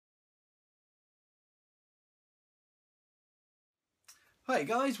Hi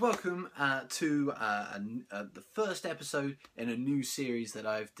guys, welcome to the first episode in a new series that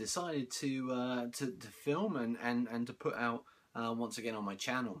I've decided to film and to put out once again on my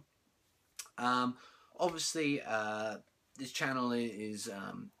channel. Obviously, this channel is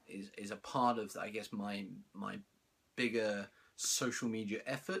a part of, I guess, my bigger social media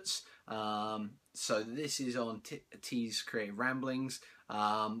efforts. So this is on T's Creative Ramblings,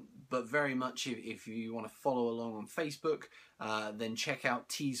 but very much if you want to follow along on Facebook, then check out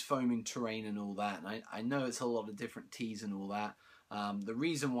T's Foaming Terrain and all that. And I know it's a lot of different T's and all that. The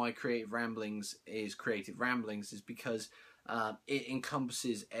reason why Creative Ramblings is because it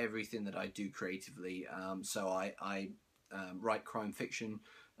encompasses everything that I do creatively. So I write crime fiction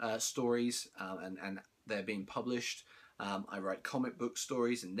stories, and they're being published. I write comic book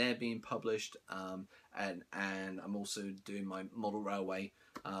stories and they're being published, and I'm also doing my model railway.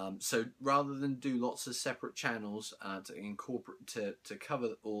 So rather than do lots of separate channels to incorporate to cover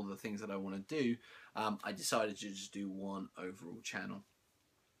all the things that I want to do, I decided to just do one overall channel.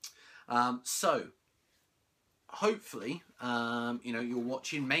 So hopefully, you're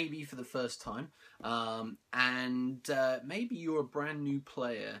watching maybe for the first time, and maybe you're a brand new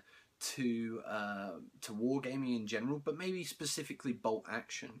player to wargaming in general, but maybe specifically bolt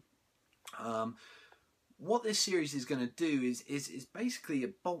action. What this series is going to do is basically a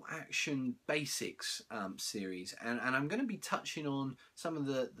bolt action basics series, and I'm going to be touching on some of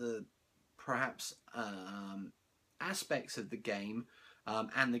the perhaps aspects of the game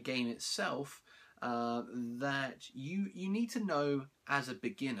and the game itself that you need to know as a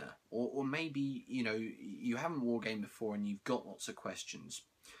beginner, or maybe you haven't wargamed before and you've got lots of questions.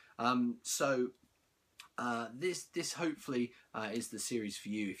 This hopefully is the series for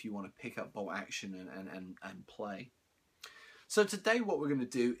you if you want to pick up bolt action and play. So today what we're going to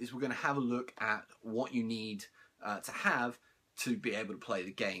do is we're going to have a look at what you need to have to be able to play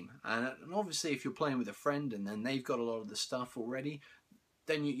the game. And obviously if you're playing with a friend and then they've got a lot of the stuff already,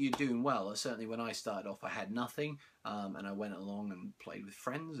 then you're doing well. Certainly when I started off I had nothing, and I went along and played with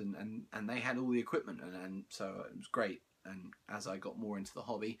friends and they had all the equipment, and so it was great. And as I got more into the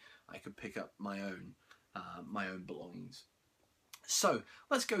hobby, I could pick up my own belongings. So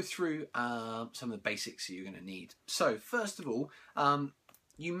let's go through some of the basics that you're going to need. So first of all,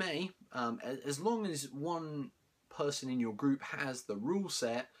 you may, as long as one person in your group has the rule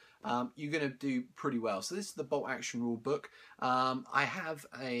set, you're going to do pretty well. So this is the bolt action rule book. I have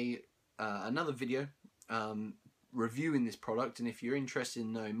another video reviewing this product, and if you're interested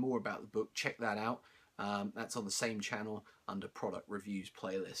in knowing more about the book, check that out. That's on the same channel under product reviews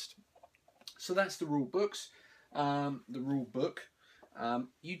playlist. So that's the rule books. The rule book.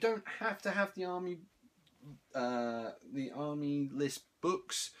 You don't have to have the army list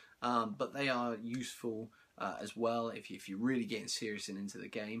books, but they are useful as well if you're really getting serious and into the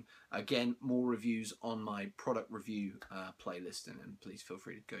game. Again, more reviews on my product review playlist, and please feel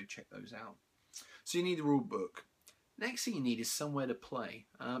free to go check those out. So you need the rule book. Next thing you need is somewhere to play.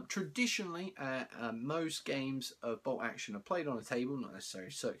 Traditionally, most games of bolt action are played on a table, not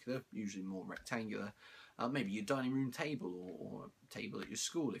necessarily circular, usually more rectangular. Maybe your dining room table, or a table at your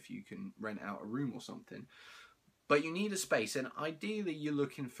school if you can rent out a room or something. But you need a space, and ideally you're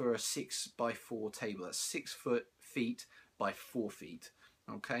looking for a 6x4 table. That's 6 feet by 4 feet.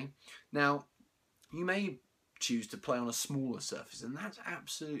 Okay. Now, you may choose to play on a smaller surface, and that's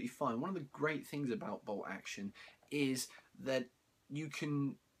absolutely fine. One of the great things about bolt action is that you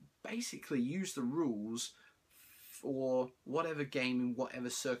can basically use the rules for whatever game in whatever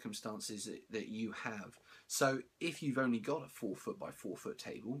circumstances that you have. So if you've only got a 4 foot by 4 foot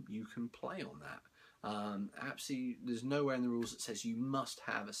table, you can play on that. Absolutely, there's nowhere in the rules that says you must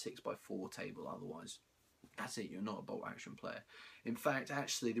have a 6x4 table, otherwise that's it, you're not a bolt action player. In fact,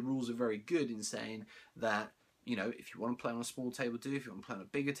 actually the rules are very good in saying that, if you want to play on a small table, do. If you want to play on a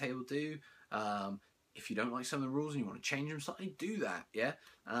bigger table, do. If you don't like some of the rules and you want to change them slightly, do that, yeah?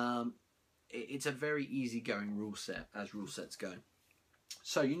 It's a very easy-going rule set, as rule sets go.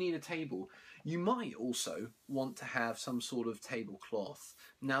 So you need a table. You might also want to have some sort of tablecloth.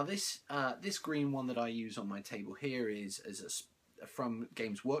 Now this green one that I use on my table here is from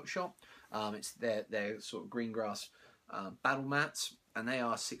Games Workshop. It's their sort of green grass battle mats, and they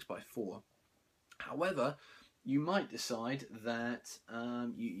are 6x4. However, you might decide that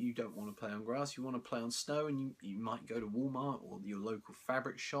you don't want to play on grass, you want to play on snow, and you might go to Walmart or your local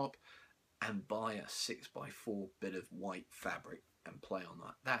fabric shop and buy a 6x4 bit of white fabric and play on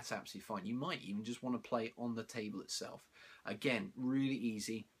that. That's absolutely fine. You might even just want to play on the table itself. Again, really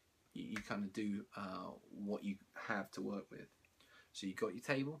easy. You kind of do what you have to work with. So you've got your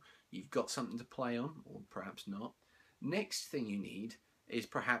table, you've got something to play on, or perhaps not. Next thing you need is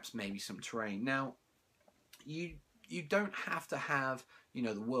perhaps maybe some terrain. Now, you don't have to have, you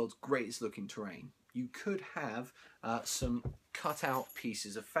know, the world's greatest looking terrain. You could have some cut out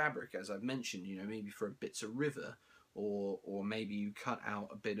pieces of fabric, as I've mentioned, you know, maybe for bits of river, or maybe you cut out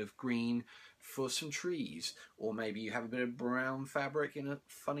a bit of green for some trees, or maybe you have a bit of brown fabric in a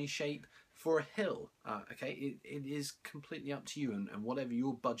funny shape for a hill. Okay, it is completely up to you, and whatever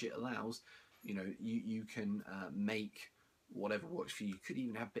your budget allows, you know, you can make whatever works for you. You could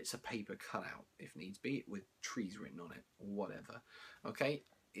even have bits of paper cut out if needs be, with trees written on it or whatever. Okay,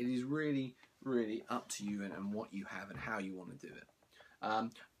 it is really, really up to you and what you have and how you want to do it.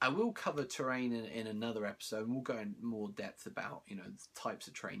 I will cover terrain in another episode, and we'll go in more depth about, you know, the types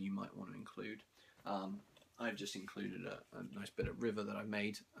of terrain you might want to include. I've just included a nice bit of river that I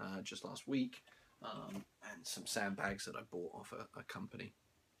made just last week, and some sandbags that I bought off a company.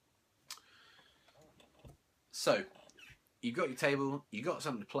 So, you've got your table, you've got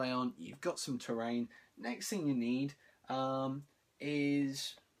something to play on, you've got some terrain. Next thing you need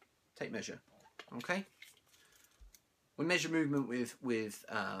is tape measure. Okay? We measure movement with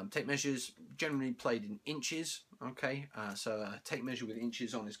tape measures, generally played in inches. Okay, so a tape measure with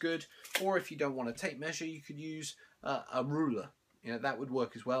inches on is good. Or if you don't want a tape measure, you could use a ruler. You know, that would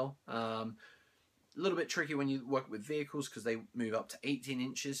work as well. A little bit tricky when you work with vehicles because they move up to 18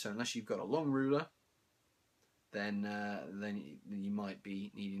 inches. So unless you've got a long ruler, then you might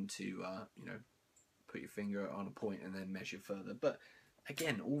be needing to you know, put your finger on a point and then measure further. But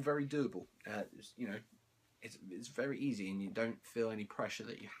again, all very doable. You know, it's very easy, and you don't feel any pressure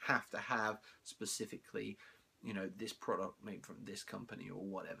that you have to have specifically, you know, this product made from this company or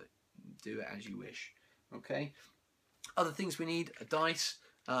whatever. Do it as you wish. Okay. Other things we need are dice.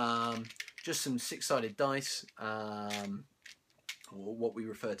 Just some 6-sided dice, or what we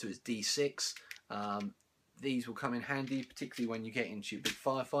refer to as D6. These will come in handy, particularly when you get into your big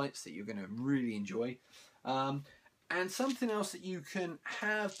firefights that you're going to really enjoy. And something else that you can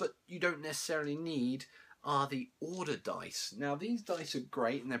have but you don't necessarily need are the order dice. Now, these dice are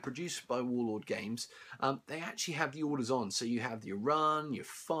great, and they're produced by Warlord Games. They actually have the orders on, so you have your run, your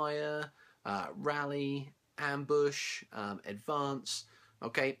fire, rally, ambush, advance.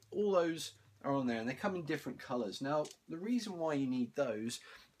 Okay, all those are on there, and they come in different colours. Now, the reason why you need those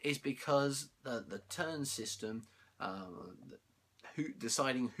is because the turn system,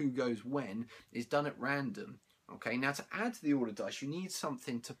 deciding who goes when, is done at random. Okay, now to add to the order dice, you need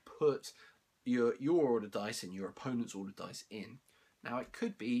something to put your order dice and your opponent's order dice in. Now, it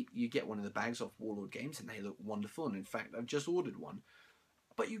could be you get one of the bags off Warlord Games and they look wonderful, and in fact I've just ordered one.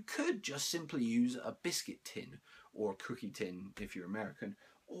 But you could just simply use a biscuit tin or a cookie tin if you're American,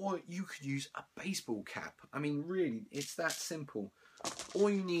 or you could use a baseball cap. I mean, really, it's that simple. All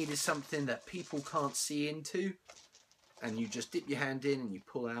you need is something that people can't see into, and you just dip your hand in and you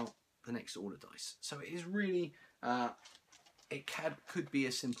pull out the next order dice. So it is really it could be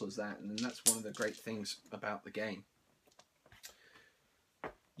as simple as that, and that's one of the great things about the game.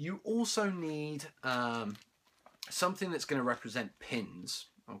 You also need something that's going to represent pins.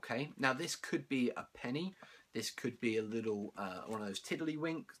 Okay, now this could be a penny, this could be a little one of those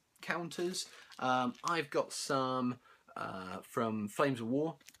tiddlywink counters. I've got some from Flames of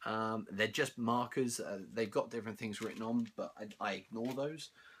War. They're just markers. They've got different things written on, but I ignore those.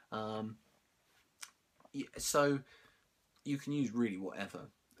 Yeah, so you can use really whatever.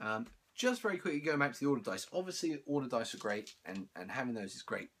 Just very quickly going back to the order dice. Obviously, order dice are great, and having those is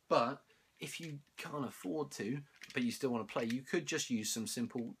great. But if you can't afford to, but you still want to play, you could just use some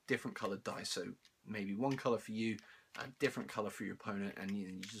simple different coloured dice. So maybe one colour for you, a different colour for your opponent, and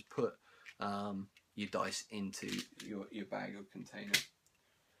you just put your dice into your bag or container.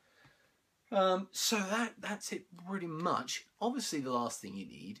 So that's it pretty much. Obviously, the last thing you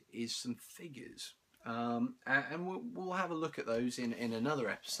need is some figures. And we'll have a look at those in another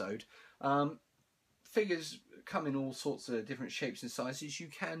episode. Figures come in all sorts of different shapes and sizes. You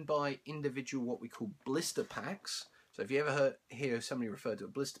can buy individual what we call blister packs. So if you ever hear somebody refer to a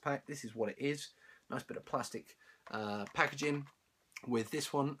blister pack, this is what it is. Nice bit of plastic packaging with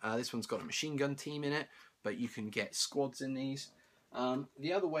this one. This one's got a machine gun team in it, but you can get squads in these.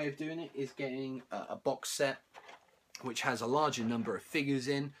 The other way of doing it is getting a box set which has a larger number of figures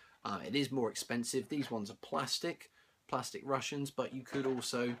in. It is more expensive. These ones are plastic Russians, but you could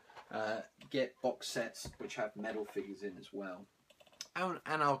also get box sets which have metal figures in as well. And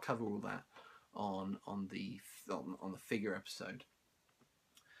I'll cover all that on the figure episode.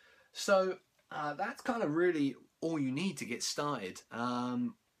 So that's kind of really all you need to get started.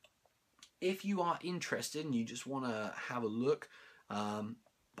 If you are interested and you just want to have a look,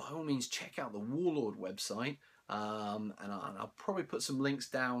 by all means check out the Warlord website. and I'll probably put some links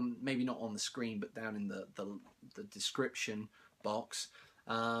down, maybe not on the screen, but down in the description box.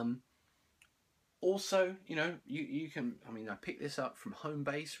 Also, you know, you can, I mean, I picked this up from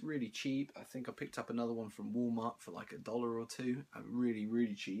Homebase, really cheap. I think I picked up another one from Walmart for like $1 or $2, really,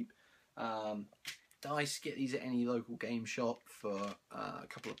 really cheap. Dice, get these at any local game shop for a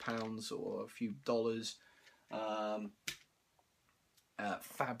couple of pounds or a few dollars.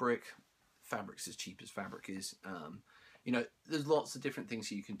 Fabric's as cheap as fabric is. You know, there's lots of different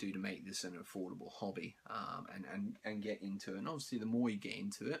things you can do to make this an affordable hobby, and get into it. And obviously, the more you get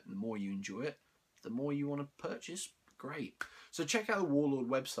into it, and the more you enjoy it, the more you want to purchase. Great. So check out the Warlord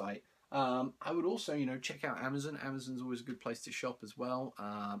website. I would also, you know, check out Amazon. Amazon's always a good place to shop as well.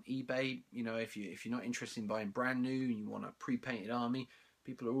 eBay, you know, if you're not interested in buying brand new and you want a pre-painted army,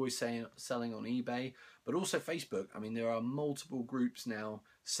 people are always selling on eBay. But also Facebook. I mean, there are multiple groups now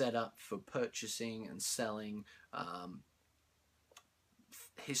set up for purchasing and selling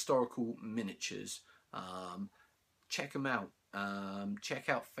historical miniatures. Check them out. Check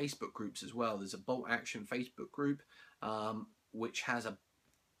out Facebook groups as well. There's a Bolt Action Facebook group, which has a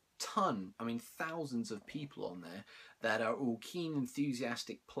ton, I mean thousands of people on there that are all keen,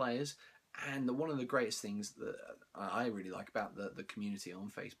 enthusiastic players. And one of the greatest things that I really like about the community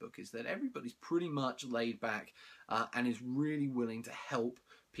on Facebook is that everybody's pretty much laid back and is really willing to help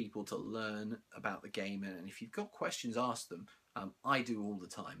people to learn about the game. And if you've got questions, ask them. I do all the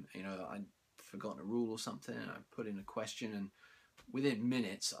time. You know, I've forgotten a rule or something, and I put in a question, and within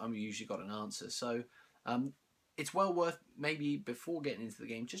minutes, I've usually got an answer. So it's well worth, maybe before getting into the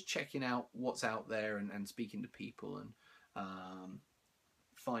game, just checking out what's out there and speaking to people and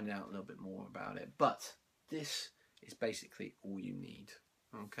finding out a little bit more about it. But this is basically all you need.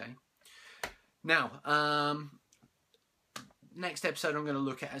 Okay. Now, next episode I'm going to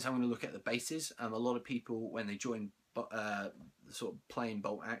look at the bases. A lot of people, when they join sort of playing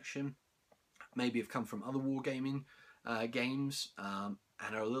Bolt Action, maybe have come from other wargaming games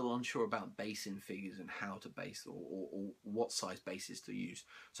and are a little unsure about basing figures and how to base or what size bases to use.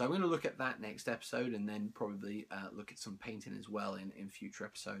 So I'm going to look at that next episode, and then probably look at some painting as well in future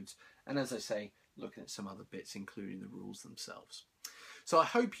episodes. And as I say, looking at some other bits, including the rules themselves. So I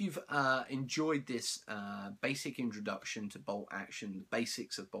hope you've enjoyed this basic introduction to Bolt Action, the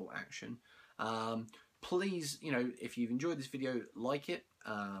basics of Bolt Action. Please, you know, if you've enjoyed this video, like it,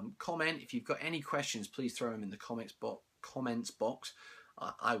 comment. If you've got any questions, please throw them in the comments box.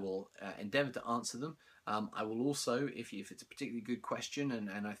 I will endeavour to answer them. I will also, if it's a particularly good question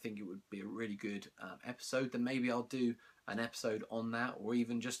and I think it would be a really good episode, then maybe I'll do an episode on that, or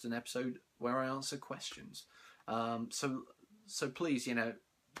even just an episode where I answer questions. So please, you know,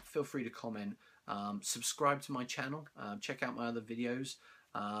 feel free to comment. Subscribe to my channel. Check out my other videos.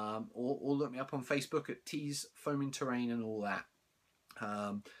 Or look me up on Facebook at Tees Foaming Terrain and all that.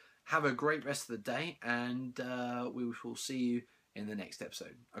 Have a great rest of the day, and we will see you in the next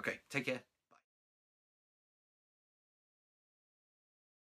episode. Okay, take care.